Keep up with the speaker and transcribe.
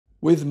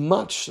With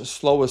much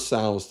slower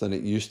sales than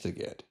it used to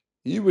get,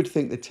 you would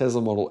think the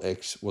Tesla Model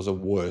X was a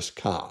worse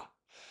car.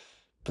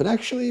 But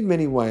actually, in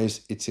many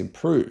ways, it's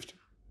improved.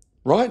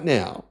 Right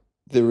now,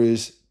 there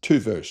is two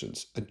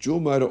versions, a dual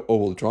motor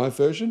all-wheel drive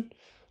version,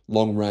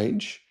 long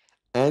range,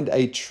 and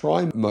a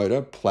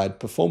tri-motor plaid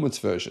performance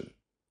version.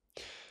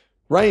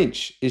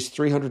 Range is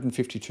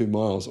 352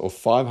 miles or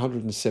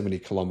 570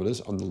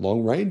 kilometers on the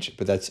long range,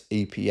 but that's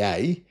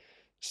EPA.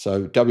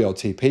 So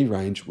WLTP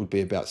range would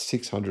be about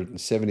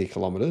 670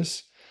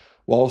 kilometers,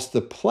 whilst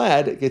the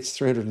plaid gets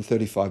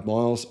 335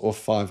 miles or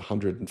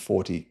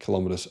 540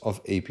 kilometers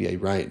of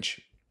EPA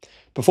range.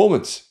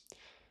 Performance.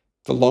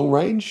 The long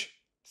range,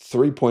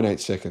 3.8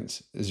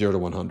 seconds, 0 to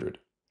 100.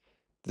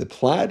 The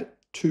plaid,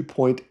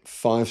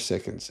 2.5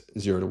 seconds,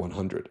 0 to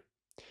 100.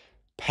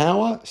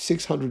 Power,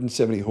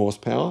 670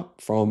 horsepower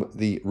from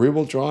the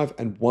rear-wheel drive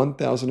and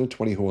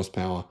 1,020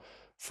 horsepower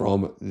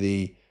from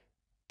the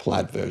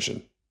plaid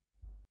version.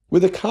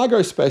 With a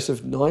cargo space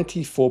of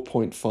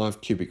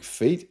 94.5 cubic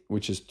feet,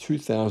 which is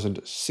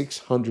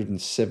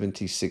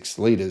 2,676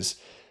 litres,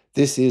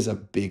 this is a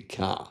big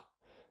car.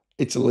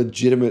 It's a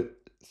legitimate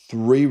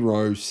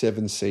 3-row,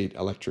 7-seat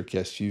electric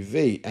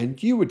SUV,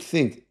 and you would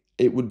think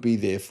it would be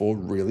therefore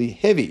really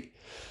heavy.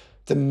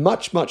 The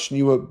much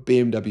newer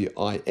BMW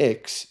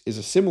iX is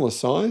a similar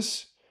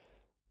size,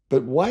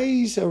 but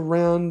weighs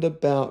around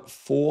about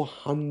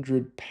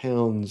 400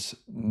 pounds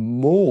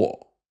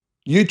more.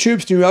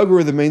 YouTube's new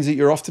algorithm means that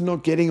you're often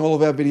not getting all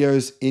of our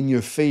videos in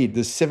your feed.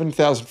 There's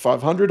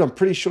 7,500. I'm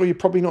pretty sure you're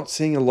probably not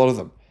seeing a lot of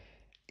them.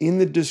 In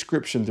the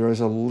description, there is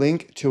a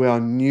link to our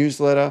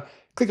newsletter.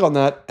 Click on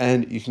that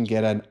and you can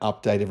get an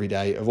update every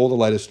day of all the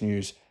latest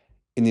news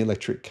in the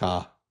electric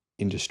car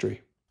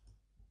industry.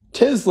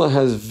 Tesla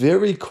has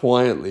very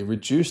quietly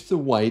reduced the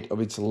weight of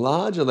its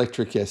large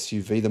electric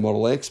SUV, the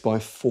Model X, by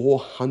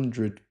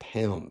 400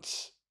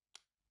 pounds.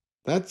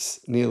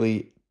 That's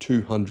nearly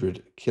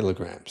 200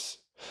 kilograms.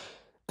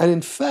 And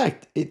in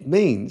fact, it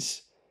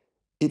means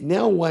it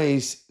now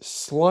weighs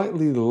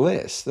slightly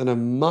less than a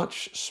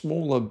much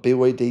smaller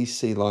BYD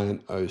Sea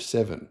Lion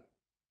 07.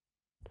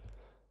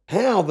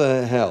 How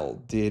the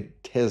hell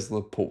did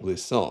Tesla pull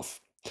this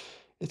off?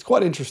 It's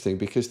quite interesting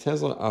because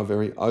Tesla are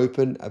very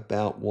open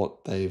about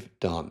what they've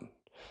done.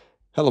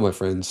 Hello, my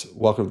friends.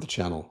 Welcome to the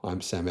channel.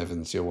 I'm Sam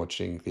Evans. You're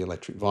watching the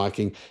Electric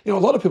Viking. You know, a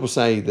lot of people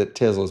say that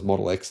Tesla's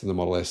Model X and the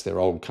Model S, they're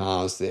old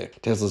cars.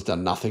 Tesla's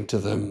done nothing to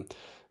them.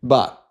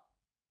 But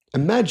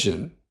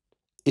imagine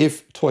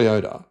if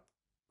Toyota,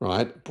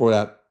 right, brought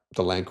out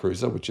the Land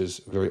Cruiser, which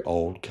is a very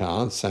old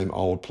car, same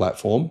old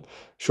platform.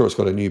 Sure, it's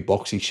got a new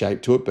boxy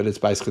shape to it, but it's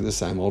basically the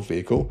same old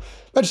vehicle.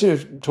 Imagine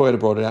if Toyota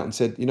brought it out and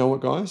said, you know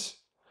what, guys?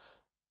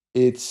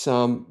 It's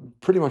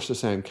pretty much the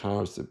same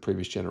car as the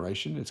previous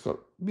generation. It's got,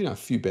 you know, a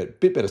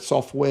bit better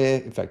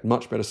software. In fact,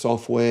 much better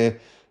software.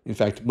 In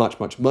fact, much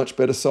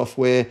better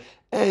software.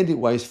 And it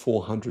weighs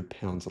 400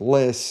 pounds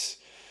less.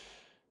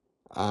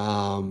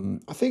 I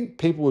think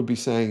people would be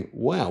saying,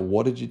 wow,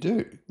 what did you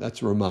do?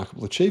 That's a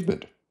remarkable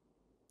achievement.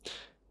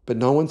 But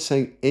no one's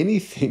saying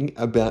anything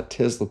about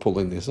Tesla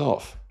pulling this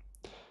off.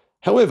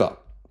 However,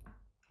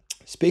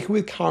 speaking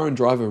with Car and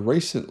Driver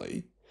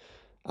recently,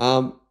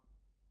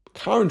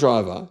 Car and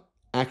Driver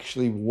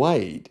actually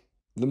weighed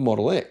the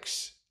Model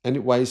X, and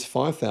it weighs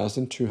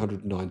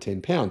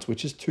 5,219 pounds,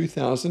 which is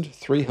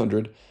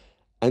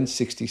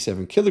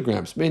 2,367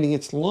 kilograms, meaning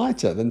it's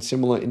lighter than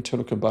similar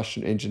internal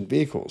combustion engine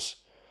vehicles.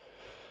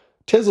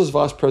 Tesla's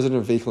Vice President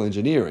of Vehicle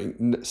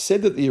Engineering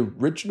said that the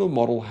original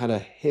model had a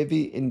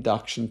heavy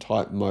induction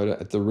type motor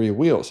at the rear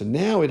wheels, and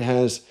now it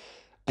has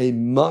a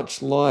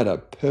much lighter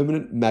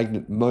permanent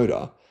magnet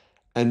motor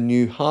and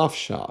new half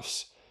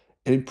shafts,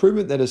 an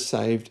improvement that has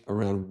saved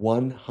around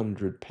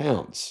 100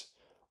 pounds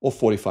or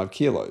 45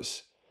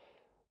 kilos.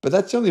 But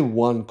that's only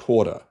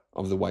 1/4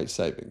 of the weight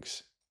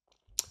savings.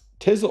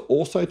 Tesla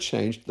also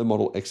changed the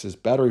Model X's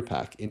battery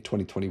pack in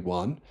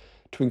 2021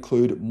 to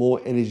include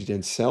more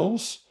energy-dense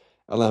cells,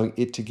 allowing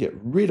it to get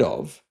rid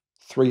of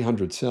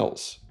 300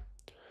 cells.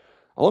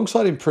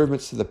 Alongside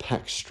improvements to the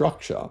pack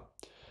structure,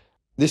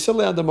 this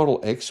allowed the Model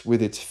X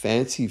with its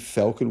fancy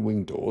Falcon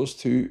wing doors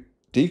to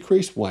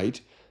decrease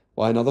weight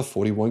by another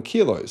 41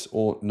 kilos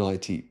or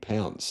 90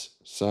 pounds.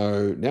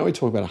 So now we're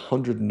talking about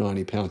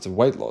 190 pounds of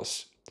weight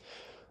loss.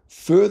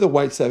 Further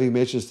weight-saving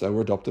measures, though,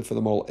 were adopted for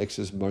the Model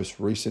X's most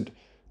recent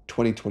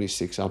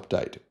 2026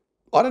 update.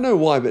 I don't know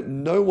why, but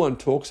no one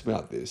talks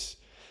about this,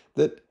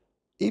 that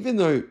even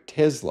though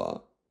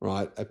Tesla,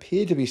 right,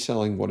 appear to be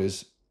selling what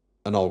is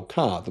an old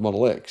car, the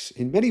Model X,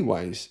 in many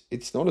ways,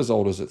 it's not as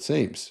old as it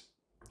seems.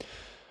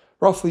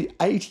 Roughly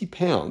 80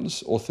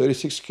 pounds or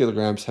 36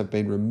 kilograms have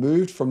been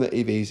removed from the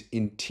EV's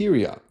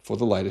interior for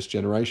the latest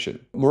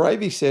generation.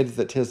 Moravi said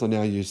that Tesla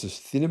now uses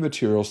thinner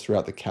materials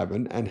throughout the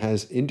cabin and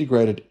has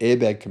integrated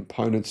airbag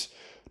components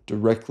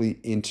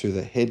directly into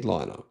the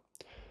headliner.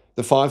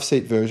 The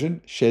 5-seat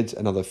version sheds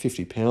another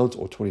 50 pounds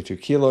or 22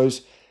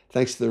 kilos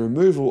thanks to the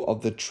removal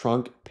of the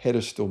trunk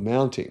pedestal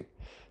mounting.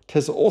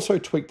 Tesla also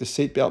tweaked the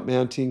seatbelt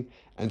mounting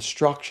and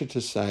structure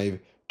to save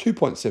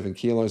 2.7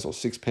 kilos or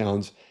 6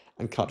 pounds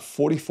and cut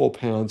 44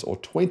 pounds or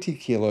 20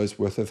 kilos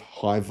worth of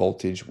high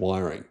voltage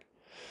wiring.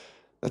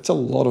 That's a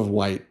lot of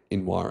weight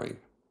in wiring.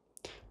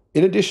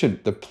 In addition,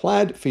 the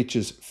Plaid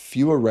features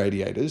fewer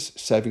radiators,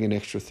 saving an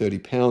extra 30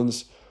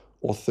 pounds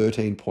or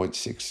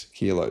 13.6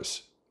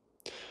 kilos.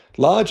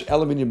 Large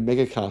aluminium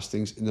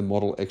megacastings in the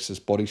Model X's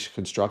body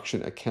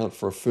construction account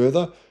for a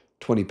further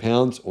 20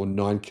 pounds or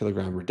 9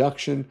 kilogram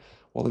reduction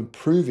while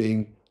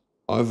improving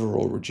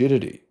overall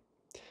rigidity.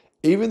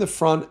 Even the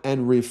front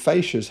and rear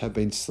fascias have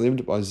been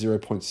slimmed by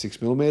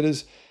 0.6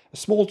 millimeters, a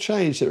small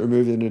change that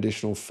removed an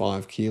additional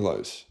 5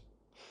 kilos.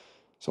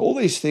 So all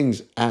these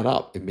things add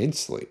up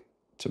immensely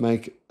to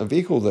make a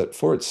vehicle that,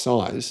 for its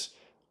size,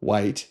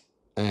 weight,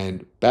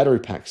 and battery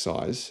pack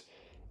size,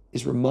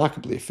 is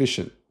remarkably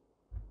efficient.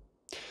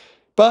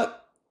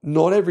 But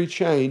not every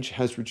change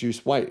has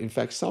reduced weight. In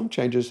fact, some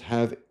changes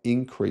have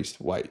increased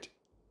weight.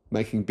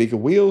 Making bigger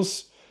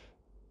wheels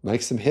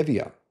makes them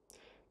heavier.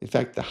 In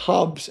fact, the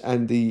hubs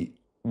and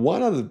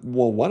one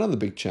other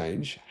big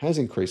change has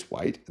increased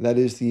weight. That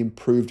is the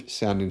improved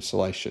sound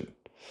insulation.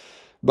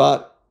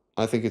 But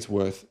I think it's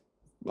worth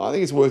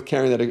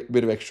carrying that a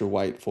bit of extra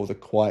weight for the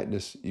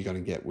quietness you're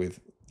going to get with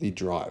the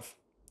drive.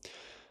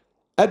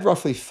 At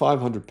roughly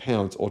 500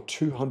 pounds or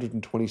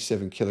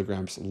 227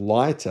 kilograms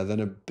lighter than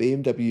a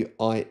BMW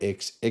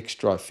iX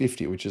X-Drive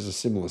 50, which is a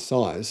similar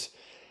size,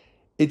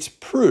 it's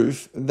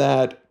proof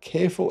that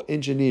careful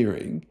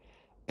engineering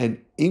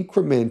and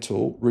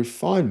incremental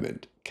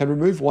refinement can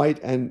remove weight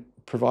and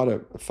provide a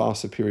far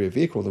superior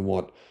vehicle than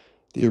what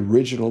the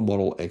original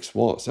Model X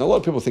was. Now, a lot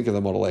of people think of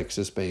the Model X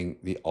as being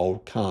the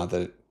old car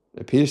that it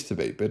appears to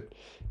be, but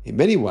in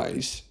many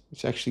ways,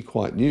 it's actually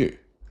quite new.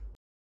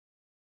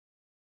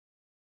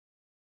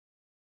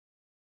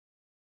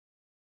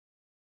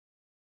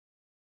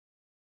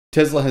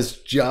 Tesla has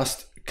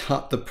just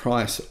cut the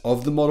price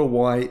of the Model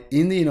Y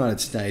in the United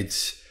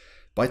States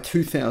by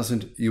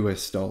 $2,000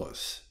 US.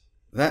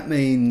 That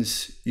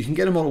means you can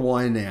get a Model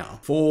Y now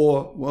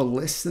for, well,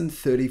 less than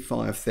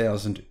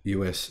 $35,000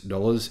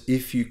 US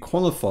if you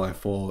qualify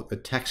for the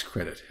tax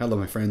credit. Hello,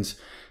 my friends.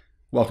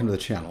 Welcome to the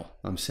channel.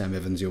 I'm Sam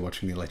Evans. You're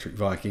watching the Electric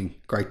Viking.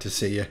 Great to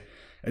see you.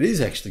 It is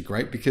actually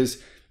great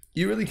because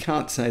you really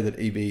can't say that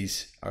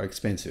EVs are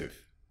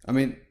expensive. I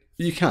mean,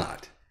 you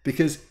can't,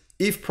 because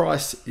if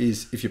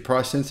you're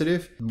price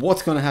sensitive,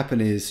 what's going to happen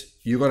is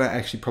you're going to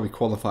actually probably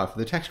qualify for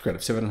the tax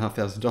credit of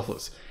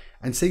 $7,500.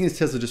 And seeing as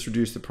Tesla just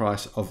reduced the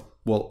price of,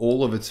 well,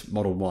 all of its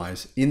Model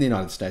Ys in the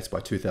United States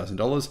by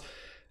 $2,000,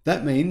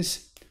 that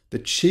means the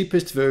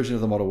cheapest version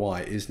of the Model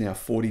Y is now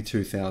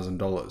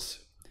 $42,000.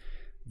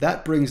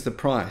 That brings the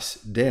price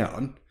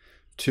down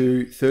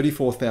to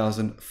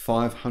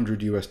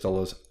 $34,500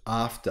 US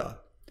after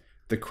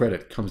the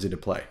credit comes into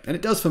play. And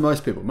it does for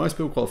most people. Most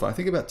people qualify. I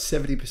think about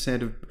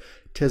 70% of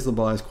Tesla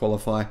buyers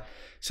qualify.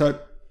 So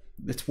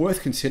it's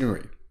worth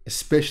considering,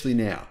 especially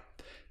now.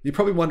 You're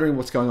probably wondering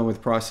what's going on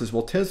with prices.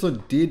 Well, Tesla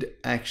did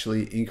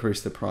actually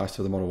increase the price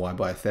of the Model Y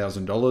by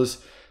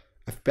 $1,000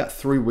 about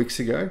 3 weeks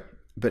ago,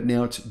 but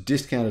now it's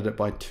discounted it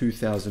by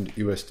 $2,000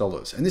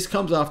 US. And this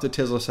comes after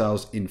Tesla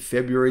sales in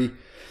February.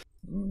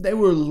 They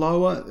were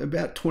lower,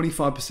 about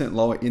 25%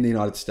 lower in the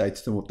United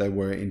States than what they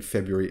were in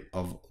February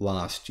of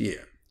last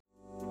year.